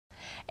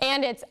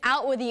And it's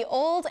out with the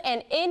old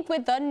and in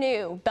with the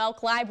new.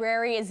 Belk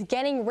Library is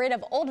getting rid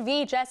of old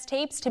VHS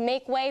tapes to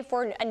make way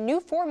for new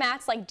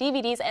formats like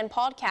DVDs and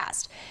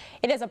podcasts.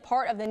 It is a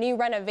part of the new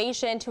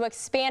renovation to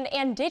expand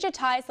and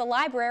digitize the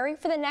library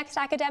for the next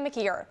academic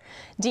year.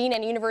 Dean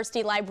and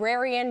University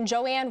Librarian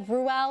Joanne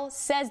Ruel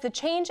says the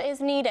change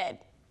is needed.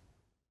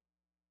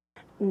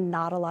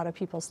 Not a lot of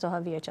people still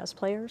have VHS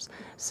players,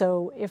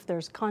 so if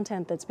there's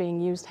content that's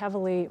being used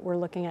heavily, we're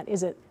looking at,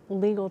 is it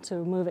legal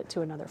to move it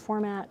to another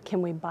format?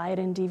 Can we buy it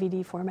in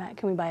DVD format?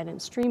 Can we buy it in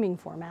streaming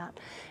format?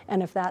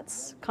 And if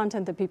that's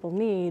content that people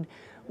need,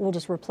 we'll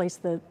just replace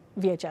the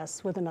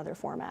VHS with another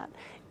format.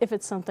 If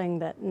it's something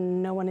that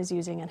no one is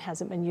using and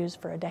hasn't been used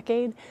for a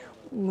decade,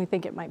 we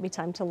think it might be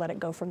time to let it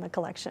go from the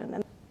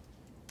collection.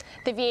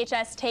 The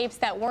VHS tapes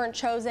that weren't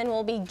chosen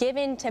will be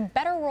given to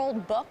Better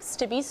World Books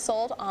to be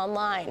sold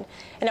online.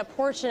 And a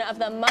portion of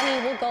the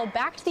money will go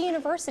back to the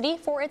university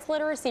for its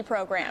literacy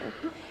program.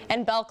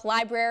 And Belk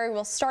Library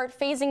will start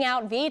phasing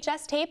out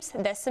VHS tapes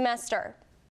this semester.